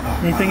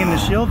 Anything in the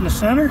shield in the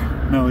center?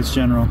 No, it's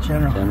general.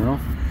 General.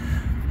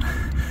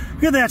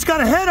 Look at that. It's got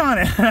a head on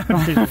it.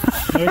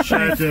 No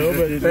shank though,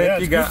 but Yeah,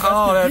 you got.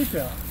 Oh,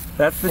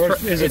 that's the.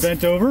 is it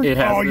bent over? It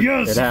has. Oh,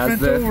 yes, It has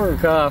bent the over.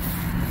 cuff.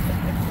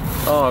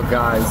 Oh,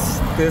 guys,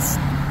 that's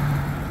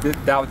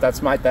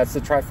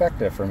the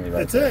trifecta for me. Right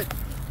That's there. it.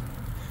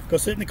 Go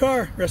sit in the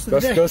car rest of the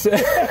day. Go sit.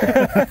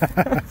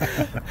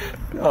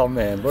 Oh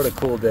man, what a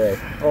cool day!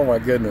 Oh my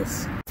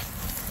goodness.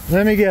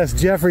 Let me guess,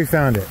 Jeffrey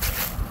found it.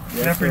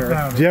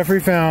 Jeffrey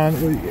found,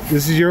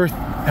 this is your,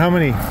 how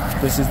many?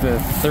 This is the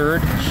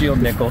third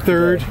shield nickel.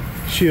 Third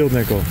shield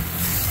nickel.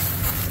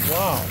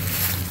 Wow.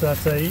 So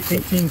that's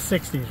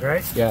 1860s,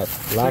 right? Yeah,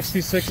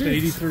 66 to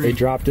 83. They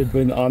dropped it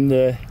on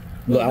the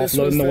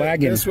loading the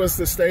wagon. This was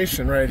the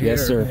station right here.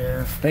 Yes, sir.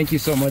 Yeah. Thank you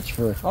so much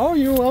for Oh,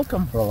 you're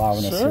welcome.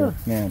 allowing us Sure. here.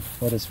 Man,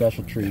 what a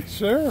special treat.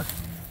 Sure.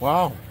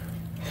 Wow.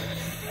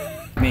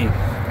 Me.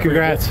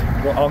 Congrats.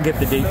 Well, I'll get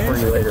the date for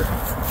you later.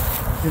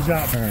 Good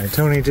job. All right,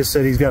 Tony just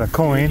said he's got a You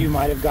coin.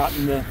 might have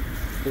gotten the.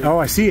 Oh,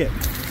 I see it.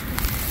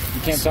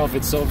 You can't tell if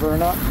it's silver or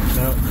not.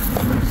 No.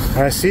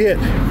 I see it.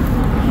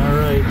 All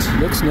right.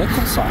 Looks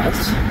nickel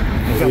size.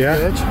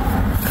 Yeah.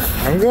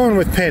 I'm going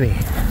with penny.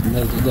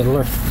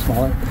 Littler,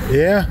 smaller.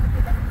 Yeah.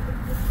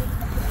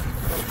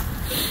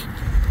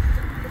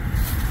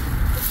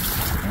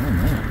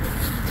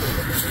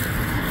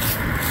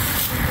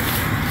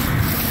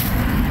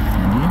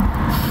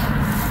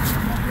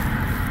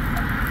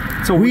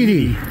 It's a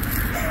Weedy.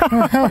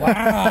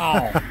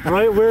 Wow.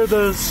 Right where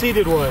the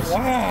seated was.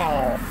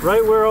 Wow.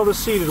 Right where all the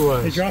seated They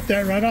was. dropped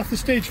that right off the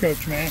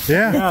stagecoach, man.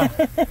 Yeah.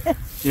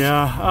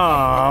 Yeah.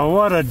 Oh,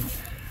 what a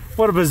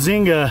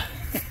bazinga.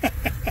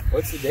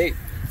 What's the date?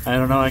 I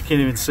don't know. I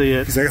can't even see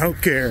it. He's like, I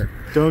don't care.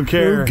 Don't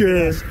care.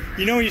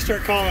 You know when you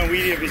start calling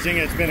Weedy a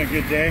bazinga, it's been a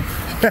good day.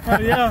 Oh,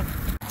 yeah.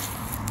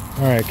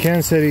 All right,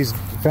 Ken said he's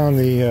found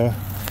the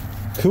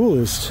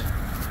coolest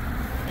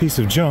piece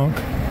of junk.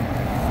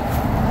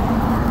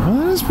 Oh,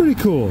 that is pretty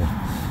cool.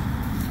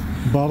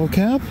 Bottle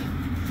cap.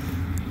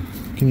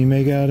 Can you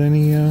make out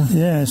any?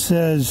 Yeah, it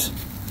says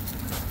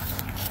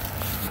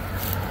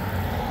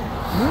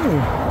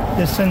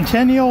the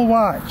Centennial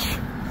Watch,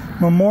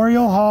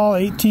 Memorial Hall,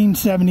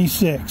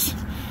 1876.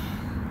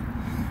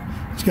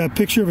 It's got a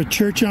picture of a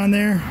church on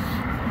there.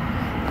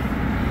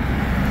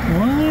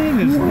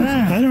 What is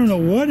that? I don't know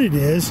what it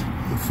is,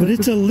 but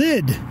it's a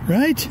lid,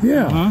 right?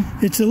 Yeah.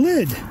 It's a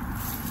lid.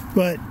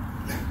 But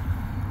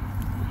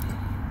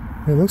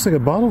it looks like a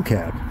bottle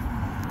cap.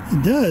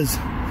 It does.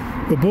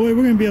 But boy,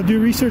 we're going to be able to do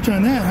research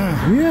on that,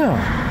 huh? Yeah.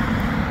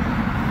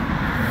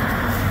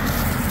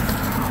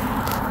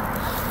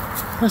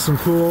 That's some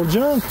cool old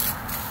junk.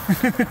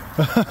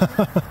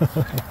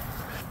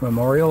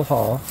 Memorial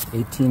Hall,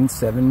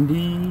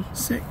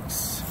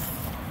 1876.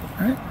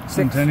 Right?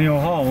 Centennial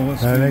Hall.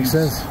 That makes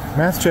sense.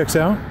 Math checks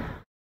out.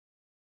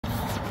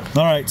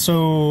 All right,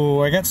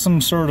 so I got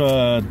some sort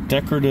of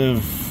decorative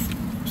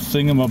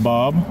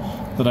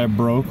thingamabob that I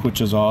broke, which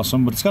is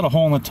awesome, but it's got a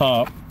hole in the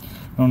top.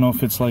 I don't know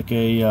if it's like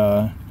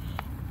a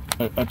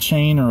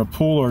chain or a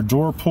pull or a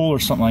door pull or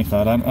something like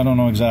that. I don't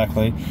know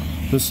exactly.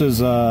 This is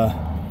that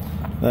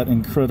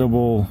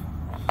incredible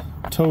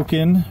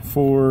token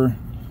for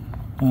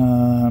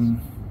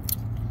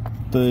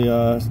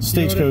the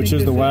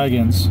stagecoaches, the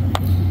wagons.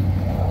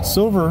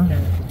 Silver,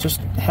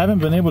 just haven't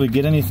been able to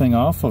get anything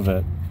off of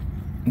it.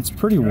 It's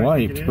pretty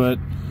white, but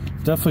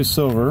definitely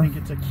silver.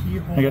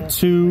 I got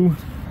two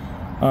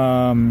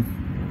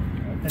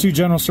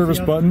general service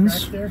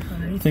buttons. I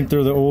think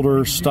they're the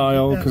older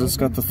style because it's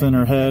got the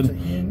thinner head,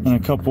 and a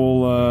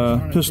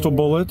couple pistol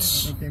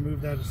bullets,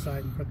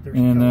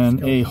 and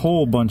then a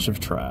whole bunch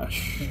of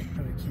trash.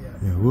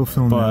 Yeah, we'll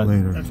film that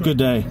later. Good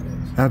day.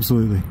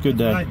 Absolutely. Good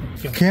day.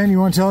 Ken, you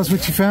want to tell us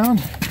what you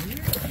found?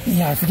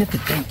 Yeah, I forget the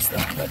dates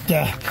though, but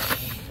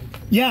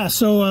yeah.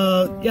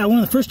 So yeah, one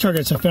of the first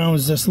targets I found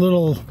was this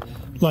little,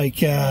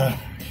 like, you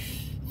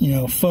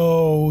know,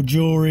 faux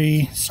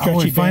jewelry,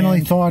 stretchy it finally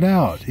band. thawed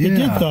out. Yeah. It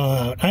did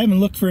thaw out. I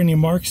haven't looked for any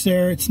marks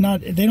there. It's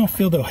not. They don't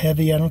feel though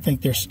heavy. I don't think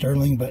they're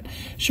sterling, but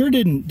sure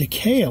didn't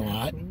decay a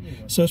lot.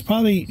 So it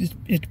probably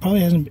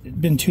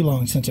hasn't been too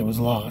long since it was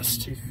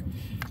lost.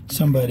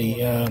 Somebody,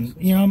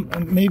 you know,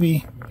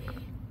 maybe.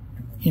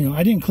 You know,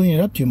 I didn't clean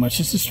it up too much.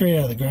 This is straight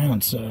out of the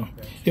ground, so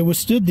it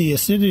withstood the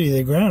acidity of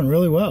the ground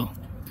really well.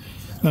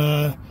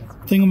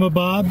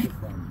 Thingamabob,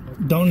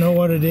 don't know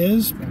what it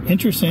is.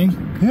 Interesting.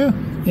 Yeah.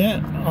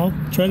 Yeah, I'll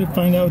try to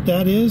find out what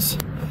that is.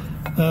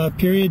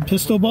 Period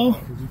pistol ball.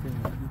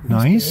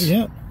 Nice.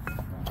 Yeah.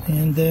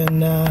 And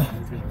then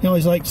you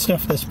always like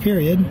stuff that's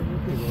period.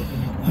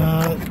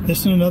 This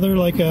is another,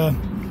 like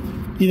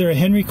either a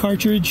Henry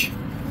cartridge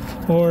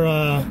or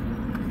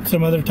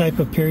some other type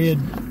of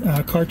period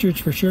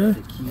cartridge for sure.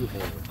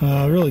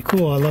 Really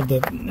cool. I love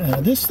the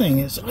this thing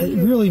is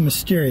really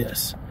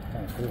mysterious.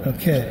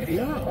 Okay.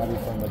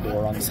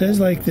 It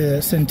says like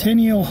the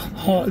Centennial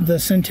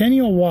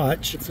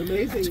Watch.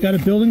 It's got a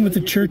building with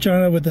a church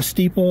on it with a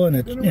steeple and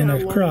a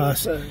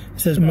cross. It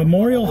says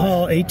Memorial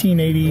Hall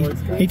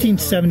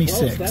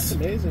 1876.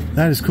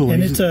 That is cool.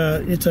 And it's a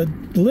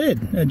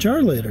lid, a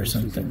jar lid or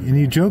something. And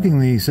you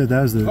jokingly said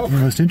that was the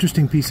most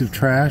interesting piece of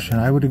trash,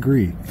 and I would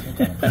agree.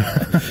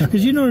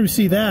 Because you normally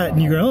see that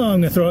and you go, oh,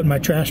 I'm going to throw it in my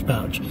trash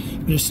pouch.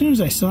 But as soon as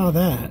I saw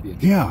that,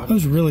 yeah, I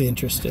was really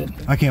interested.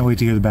 I can't wait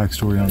to hear the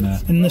backstory on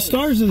that. And the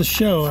stars of the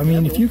show, I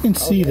mean, if you can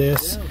see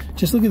this,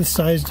 just look at the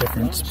size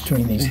difference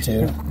between these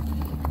two.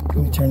 Let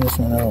me turn this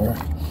one over.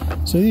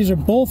 So these are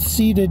both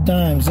seated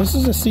dimes. This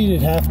is a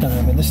seated half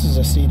dime, and this is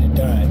a seated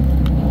dime.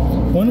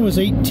 One was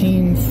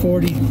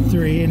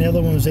 1843, and the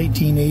other one was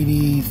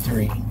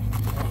 1883.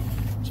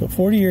 So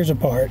 40 years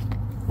apart.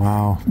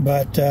 Wow.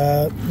 But,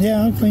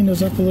 yeah, I'll clean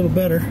those up a little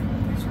better.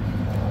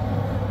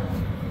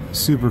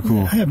 Super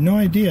cool. I have no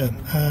idea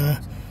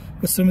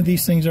what some of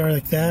these things are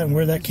like that and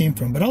where that came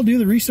from. But I'll do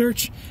the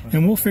research,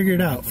 and we'll figure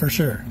it out for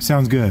sure.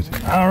 Sounds good.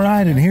 All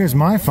right, and here's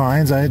my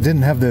finds. I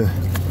didn't have the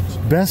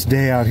best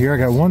day out here. I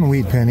got one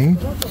wheat penny,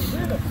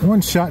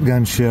 one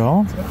shotgun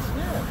shell,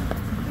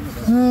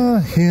 a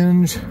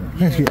hinge,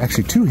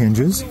 actually two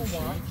hinges.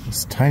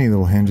 This tiny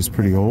little hinge is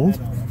pretty old.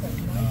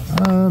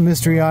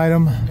 Mystery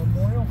item.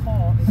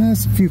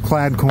 That's a few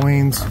clad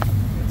coins.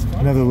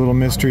 Another little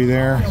mystery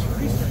there.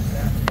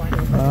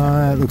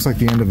 It looks like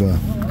the end of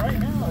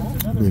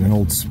an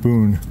old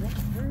spoon.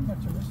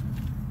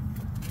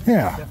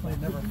 Yeah.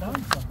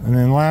 And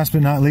then last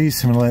but not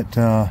least, I'm going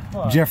to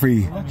let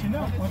Jeffrey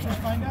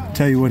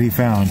tell you what he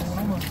found.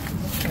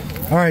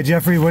 All right,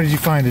 Jeffrey, what did you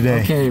find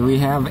today? Okay, we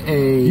have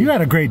a... You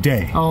had a great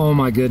day. Oh,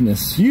 my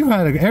goodness.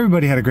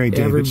 Everybody had a great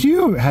day, but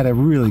you had a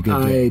really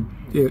good day.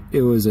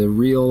 It was a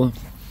real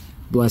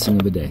blessing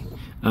of a day.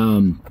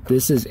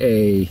 This is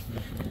a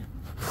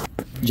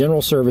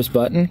general service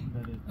button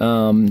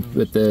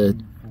with the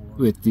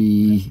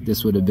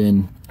this would have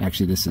been,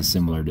 actually this is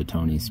similar to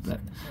Tony's,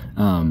 but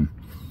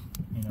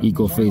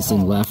eagle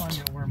facing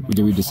left.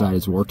 Did we decide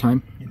it's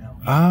wartime?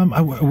 I'm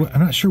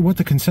not sure what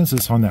the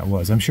consensus on that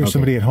was. I'm sure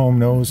somebody at home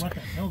knows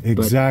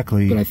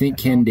exactly. But I think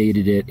Ken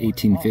dated it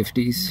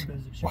 1850s,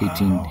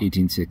 wow.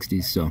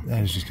 1860s. So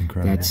that is just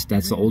incredible.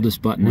 That's the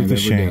oldest button I've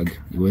ever dug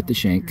with the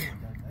shank.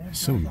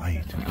 So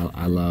light.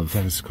 I love.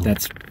 That is cool.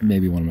 That's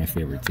maybe one of my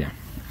favorites. Yeah.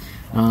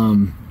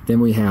 Then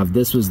we have,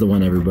 this was the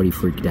one everybody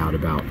freaked out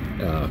about.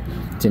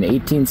 It's an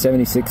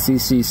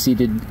 1876cc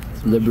seated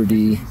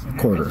Liberty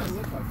quarter.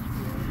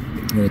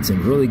 And it's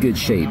in really good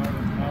shape.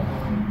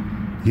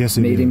 Yes,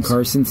 it Made in is.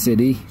 Carson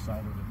City.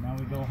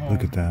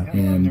 Look at that.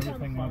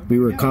 And we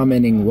were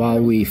commenting while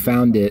we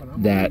found it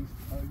that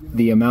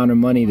the amount of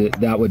money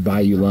that would buy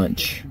you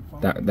lunch.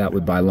 That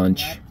would buy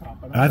lunch.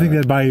 I think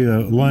that'd buy you a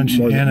lunch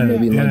More and than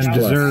maybe a lunch plus.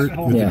 dessert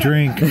with Yeah. a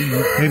drink,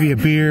 maybe a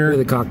beer. With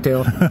a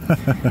cocktail.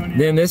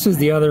 Then this is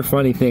the other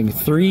funny thing.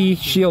 3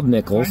 shield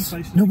nickels.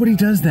 Nobody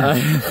does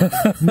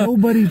that.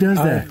 Nobody does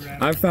that.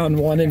 I've found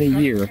one in a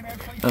year.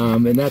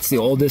 And that's the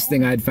oldest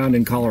thing I'd found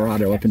in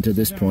Colorado up until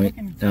this point.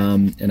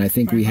 And I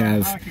think we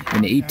have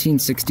an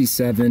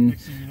 1867,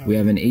 we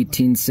have an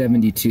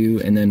 1872,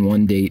 and then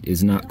one date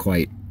is not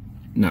quite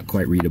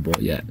readable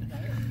yet.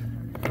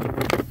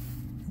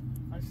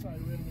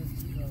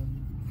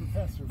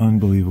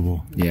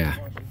 Unbelievable. Yeah,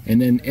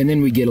 and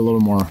then we get a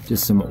little more,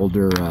 just some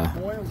older,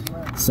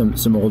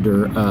 some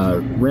older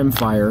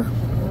rimfire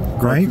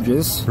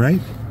cartridges.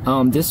 Right.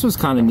 This was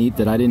kind of neat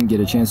that I didn't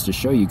get a chance to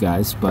show you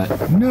guys,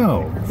 but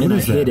No. then What I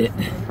is that? hid it.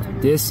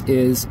 This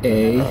is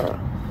a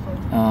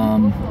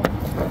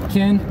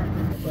Ken.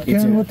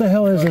 Ken, what the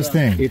hell is this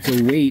thing? It's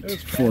a weight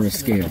for a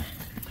scale.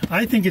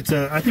 I think it's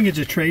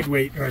a trade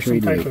weight or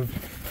Trade some type weight.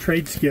 of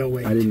trade scale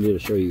weight. I didn't get to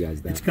show you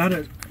guys that. It's got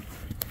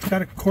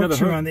a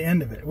corkscrew on the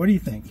end of it. What do you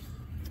think?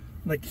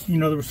 Like, you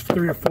know, there was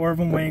 3 or 4 of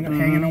them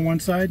hanging on one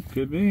side.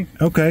 Could be.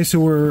 Okay, so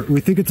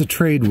we think it's a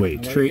trade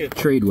weight.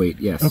 Trade weight,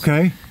 yes.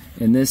 Okay.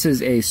 And this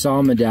is a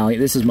saw medallion.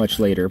 This is much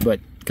later, but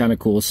kind of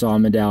cool saw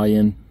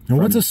medallion. And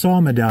what's a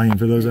saw medallion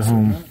for those at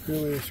home?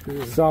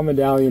 Saw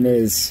medallion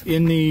is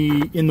In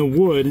the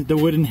wood, the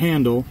wooden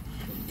handle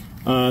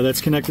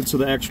that's connected to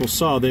the actual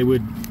saw, they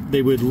would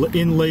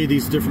inlay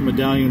these different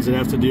medallions that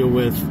have to deal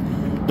with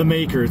the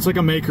maker. It's like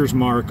a maker's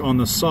mark on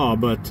the saw,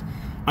 but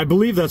I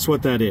believe that's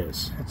what that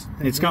is.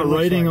 It's got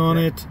writing on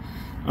it.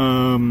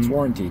 it's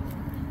warranted.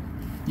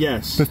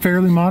 Yes. But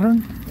fairly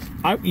modern?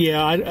 I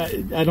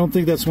don't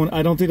think that's one.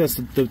 I don't think that's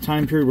the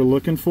time period we're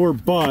looking for,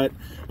 but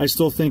I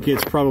still think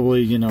it's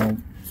probably,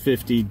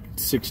 50,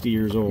 60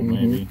 years old,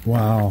 maybe.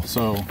 Wow.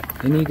 So,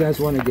 Any of you guys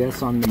want to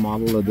guess on the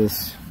model of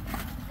this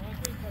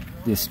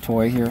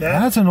toy here?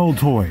 That's an old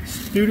toy.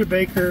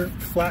 Studebaker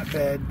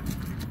flatbed.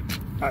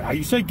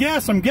 You said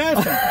guess, I'm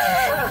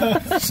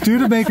guessing.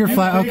 Studebaker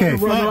flat. Okay.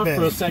 run off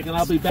for a second.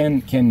 I'll be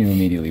back. Ken knew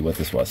immediately what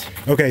this was.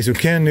 Okay, so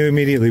Ken knew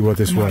immediately what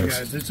this Come on, was.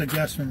 guys, it's a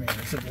guess for me.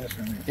 It's a guess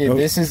for me.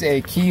 This is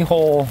a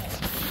keyhole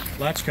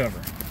Latch cover.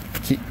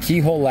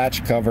 keyhole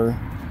latch cover,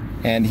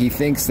 and he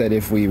thinks that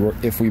if we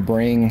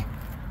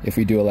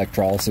do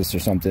electrolysis or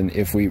something,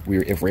 if we're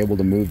able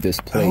to move this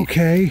plate,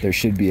 Okay. there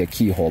should be a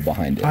keyhole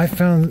behind it. I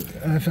found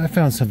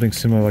something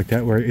similar like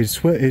that where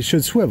it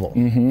should swivel.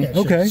 Yeah, it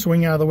should Okay.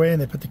 swing out of the way,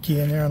 and they put the key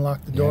in there,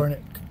 unlock the door, and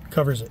it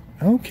covers it.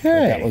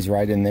 Okay. That was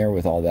right in there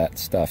with all that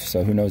stuff.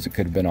 So who knows? It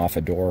could have been off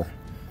a door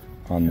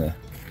on the.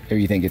 Or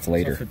you think it's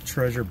later? It's a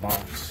treasure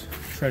box,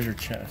 treasure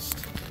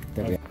chest.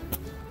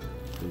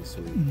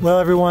 Well,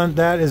 everyone,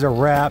 that is a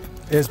wrap.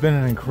 It's been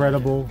an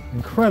incredible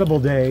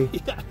day.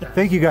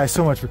 Thank you guys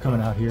so much for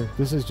coming out here.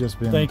 This has just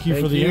been. Thank you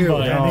for the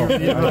invite.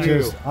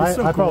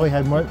 I probably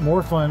had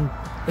more fun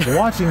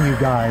watching you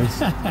guys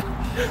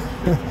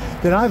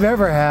than I've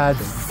ever had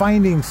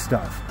finding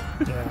stuff.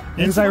 Yeah.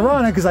 It's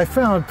ironic because I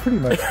found pretty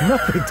much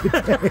nothing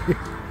today.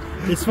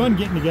 It's fun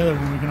getting together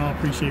when we can all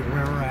appreciate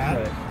where we're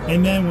at,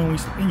 and then when we,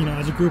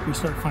 as a group, we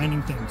start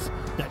finding things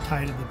that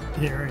tie to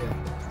the area.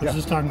 I was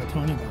just talking with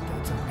Tony about that.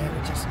 It's like, man,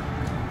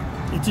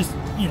 it just,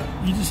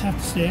 you just have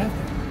to stay out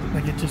there.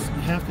 Like you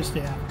have to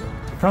stay out there.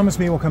 Promise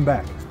me we'll come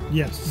back.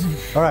 Yes.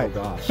 All right.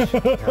 Oh,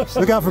 gosh.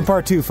 Look out for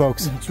part 2,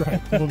 folks. That's right.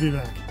 We'll be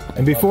back.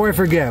 And before I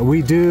forget,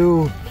 we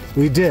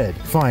did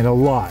find a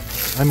lot.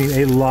 I mean,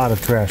 a lot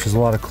of trash. There's a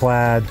lot of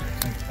clad,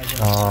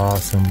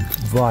 some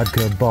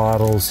vodka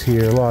bottles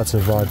here, lots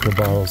of vodka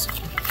bottles.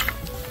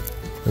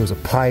 There was a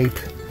pipe.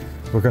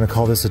 We're going to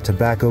call this a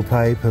tobacco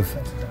pipe, of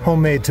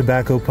homemade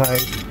tobacco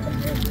pipe.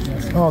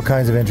 All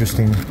kinds of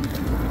interesting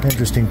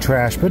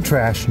trash, but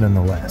trash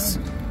nonetheless.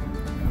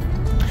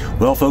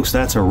 Well, folks,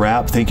 that's a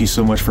wrap. Thank you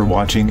so much for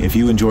watching. If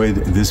you enjoyed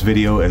this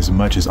video as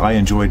much as I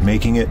enjoyed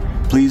making it,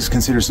 please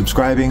consider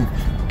subscribing,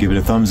 give it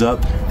a thumbs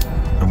up,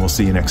 and we'll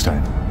see you next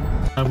time.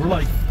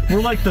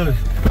 We're like the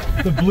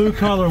blue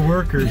collar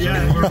workers.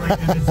 Yeah. We're like,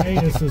 and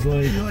Zetas is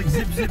like, You're like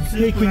zip, zip, zip.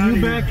 hey, can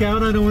you back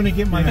out? I don't want to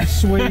get my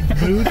suede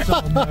boots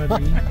all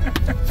muddy.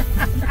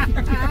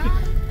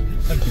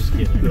 I'm just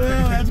kidding. Oh,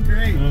 that's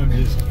great. I'm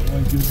just We're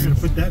going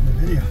to put that in the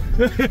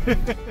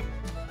video.